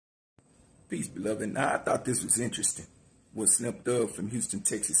Peace, beloved. Now, I thought this was interesting. What Slim Thug from Houston,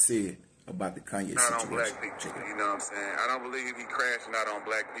 Texas said about the Kanye situation. Not on black people, you know what I'm saying? I don't believe he crashing out on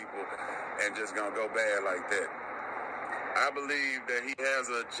black people and just gonna go bad like that. I believe that he has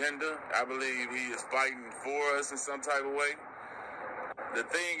an agenda. I believe he is fighting for us in some type of way. The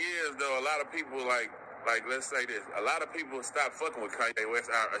thing is, though, a lot of people like let's say this, a lot of people stop fucking with Kanye West.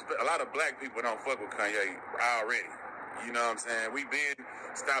 A lot of black people don't fuck with Kanye already. You know what I'm saying? We been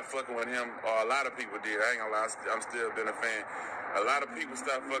stopped fucking with him, or a lot of people did. I ain't gonna lie, I'm still been a fan. A lot of people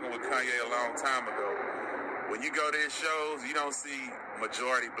stopped fucking with Kanye a long time ago. When you go to his shows, you don't see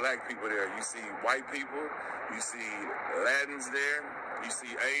majority black people there. You see white people, you see Latins there, you see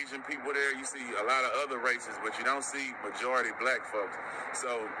Asian people there, you see a lot of other races, but you don't see majority black folks.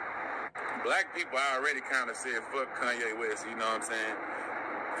 So black people already kind of said fuck Kanye West, you know what I'm saying,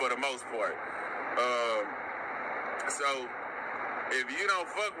 for the most part. So if you don't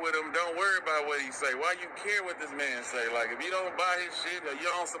fuck with him, don't worry about what he say. Why you care what this man say? Like, if you don't buy his shit or you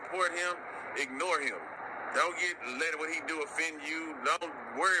don't support him, ignore him. Don't let what he do offend you. Don't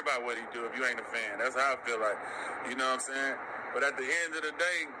worry about what he do if you ain't a fan. That's how I feel like. You know what I'm saying? But at the end of the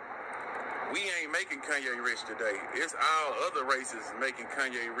day, we ain't making Kanye rich today. It's all other races making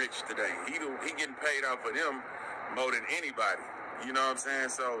Kanye rich today. He getting paid out for them more than anybody. You know what I'm saying?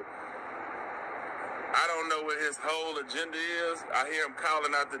 So I don't know what his whole agenda is. I hear him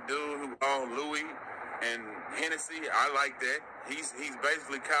calling out the dude who owned Louis and Hennessy. I like that. He's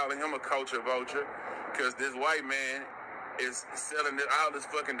basically calling him a culture vulture because this white man is selling all this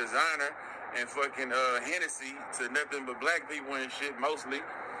fucking designer and fucking Hennessy to nothing but black people and shit mostly,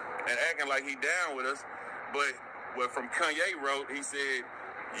 and acting like he down with us. But what from Kanye wrote, he said,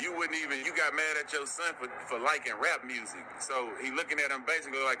 you got mad at your son for liking rap music. So he looking at him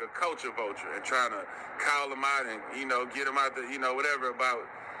basically like a culture vulture and trying to call him out and, you know, get him out the, you know, whatever about,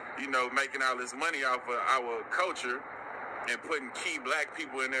 you know, making all this money off of our culture and putting key black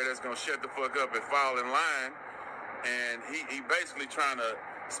people in there that's going to shut the fuck up and fall in line. And he basically trying to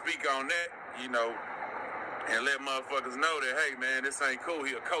speak on that, you know, and let motherfuckers know that, hey, man, this ain't cool.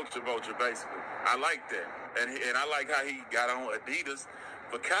 He a culture vulture, basically. I like that. And I like how he got on Adidas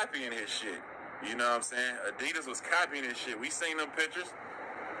for copying his shit. You know what I'm saying? Adidas was copying his shit. We seen them pictures.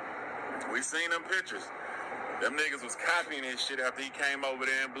 Them niggas was copying his shit after he came over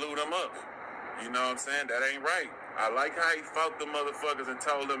there and blew them up. You know what I'm saying? That ain't right. I like how he fought the motherfuckers and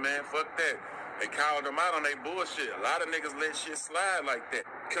told them, man, fuck that. They called them out on their bullshit. A lot of niggas let shit slide like that.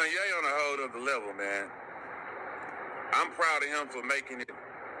 Kanye on a whole other level, man. I'm proud of him for making it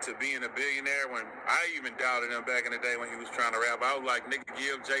to being a billionaire. When I even doubted him back in the day when he was trying to rap, I was like, nigga,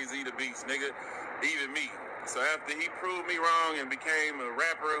 give Jay-Z the beats, nigga, even me. So after he proved me wrong and became a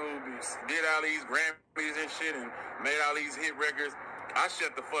rapper who did all these Grammys and shit and made all these hit records, I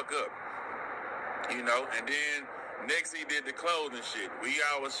shut the fuck up, you know. And then next he did the clothing shit. We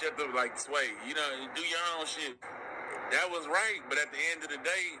always shut up like Sway, you know, do your own shit. That was right, but at the end of the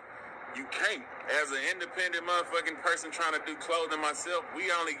day, you can't. As an independent motherfucking person trying to do clothing myself, we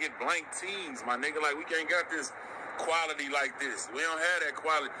only get blank tees, my nigga. Like, we can't got this quality like this. We don't have that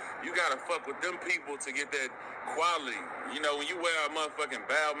quality. You gotta fuck with them people to get that quality. You know, when you wear a motherfucking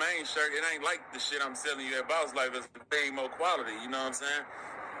Balmain shirt, it ain't like the shit I'm selling you at Boss Life. It's way more quality, you know what I'm saying?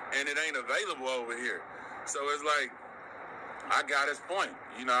 And it ain't available over here. So it's like, I got his point.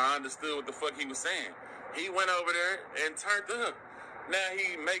 You know, I understood what the fuck he was saying. He went over there and turned up. Now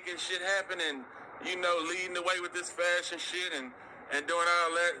he making shit happen and, you know, leading the way with this fashion shit and doing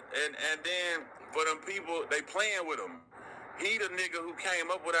all that. And then for them people, they playing with him. He the nigga who came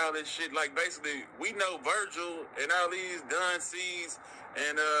up with all this shit. Like, basically, we know Virgil and all these Don C's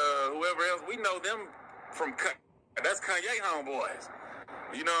and whoever else. We know them from, that's Kanye homeboys.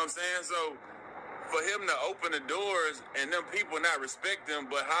 You know what I'm saying? So for him to open the doors and them people not respect him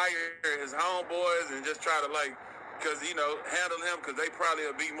but hire his homeboys and just try to, like, because, you know, handle him because they probably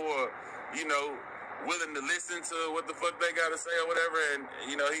will be more, you know, willing to listen to what the fuck they got to say or whatever. And,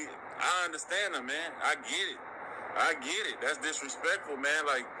 you know, I understand him, man. I get it. That's disrespectful, man.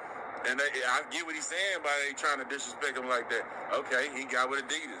 Like, and I get what he's saying by they trying to disrespect him like that. Okay, he got with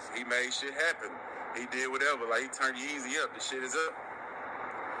Adidas. He made shit happen. He did whatever. Like, he turned Yeezy up. The shit is up.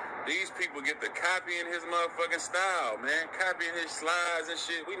 These people get to copying his motherfucking style, man. Copying his slides and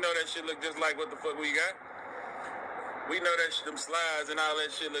shit. We know that shit look just like what the fuck we got. We know that them slides and all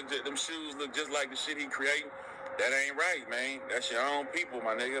that shit them shoes look just like the shit he creating. That ain't right, man. That's your own people,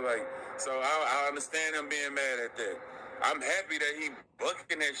 my nigga. Like, so I understand him being mad at that. I'm happy that he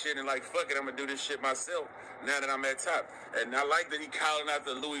bucking that shit and like, fuck it, I'm gonna do this shit myself now that I'm at top. And I like that he calling out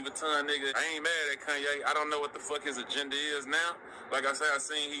the Louis Vuitton nigga. I ain't mad at Kanye. I don't know what the fuck his agenda is now, Like I said, I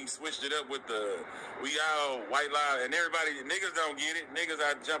seen he switched it up with the we all white lie, and everybody, niggas don't get it. Niggas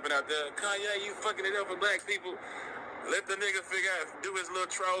are jumping out there. Kanye, you fucking it up for black people. Let the nigga figure out, do his little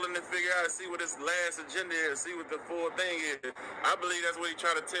trolling and figure out, see what his last agenda is, see what the full thing is. I believe that's what he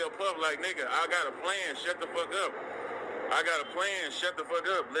trying to tell Puff, like, nigga, I got a plan, shut the fuck up. I got a plan, shut the fuck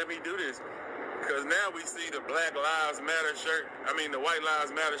up, let me do this. Because now we see the Black Lives Matter shirt, the White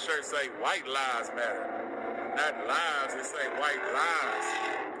Lives Matter shirt say White Lives Matter. Not lives, it say white lies.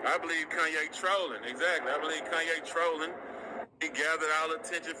 I believe Kanye trolling, exactly. I believe Kanye trolling. He gathered all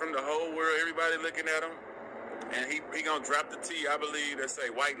attention from the whole world, everybody looking at him. And he gonna drop the T, I believe, that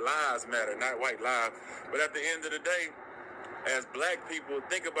say white lives matter, not white lives. But at the end of the day, as black people,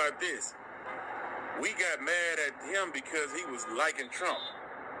 think about this. We got mad at him because he was liking Trump.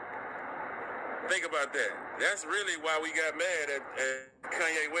 Think about that. That's really why we got mad at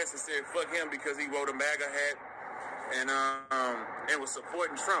Kanye West and said fuck him because he wore a MAGA hat and was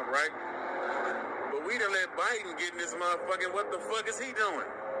supporting Trump, right? But we done let Biden get in this motherfucking, what the fuck is he doing?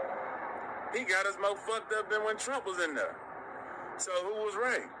 He got us more fucked up than when Trump was in there. So who was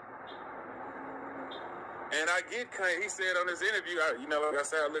right? And I get Kanye, he said on this interview, like I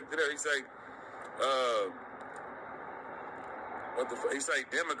said, I looked it up, he say, he say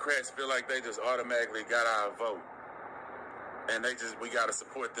Democrats feel like they just automatically got our vote. And we gotta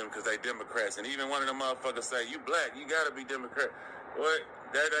support them because they Democrats. And even one of them motherfuckers say, you black, you gotta be Democrat. What?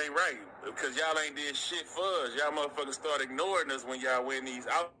 That ain't right. Because y'all ain't did shit for us. Y'all motherfuckers start ignoring us when y'all win these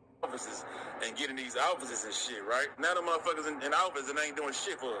offices and getting these offices and shit, right? Now the motherfuckers in office and ain't doing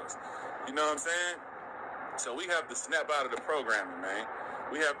shit for us. You know what I'm saying? So we have to snap out of the programming, man.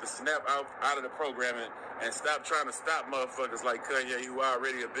 We have to snap out of the programming and stop trying to stop motherfuckers like Kanye, who are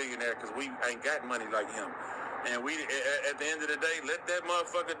already a billionaire, because we ain't got money like him. And we, at the end of the day, let that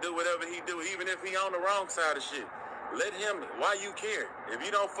motherfucker do whatever he do, even if he on the wrong side of shit. Let him, why you care? If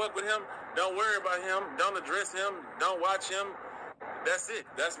you don't fuck with him, don't worry about him, don't address him, don't watch him. That's it.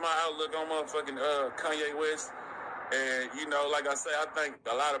 That's my outlook on motherfucking Kanye West. And, like I say, I think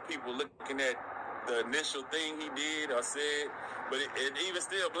a lot of people looking at the initial thing he did or said, but it even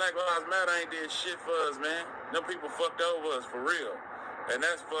still, Black Lives Matter ain't did shit for us, man. Them people fucked over us for real. And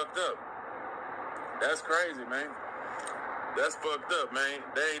that's fucked up. That's crazy, man. That's fucked up, man.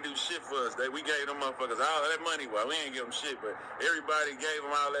 They ain't do shit for us. We gave them motherfuckers all that money. Well, we ain't give them shit, but everybody gave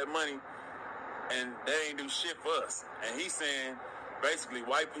them all that money, and they ain't do shit for us. And he's saying, basically,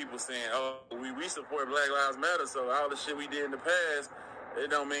 white people saying, oh, we support Black Lives Matter, so all the shit we did in the past, it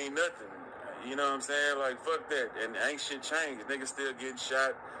don't mean nothing. You know what I'm saying? Like, fuck that. And ain't shit changed. Niggas still getting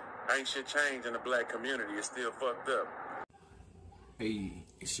shot. Ain't shit changed in the black community. It's still fucked up. Hey,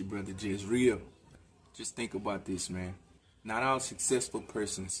 it's your brother Just Real. Just think about this, man. Not all successful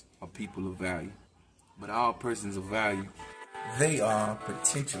persons are people of value, but all persons of value, they are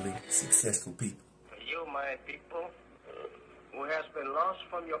potentially successful people. You, my people, who has been lost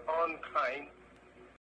from your own kind,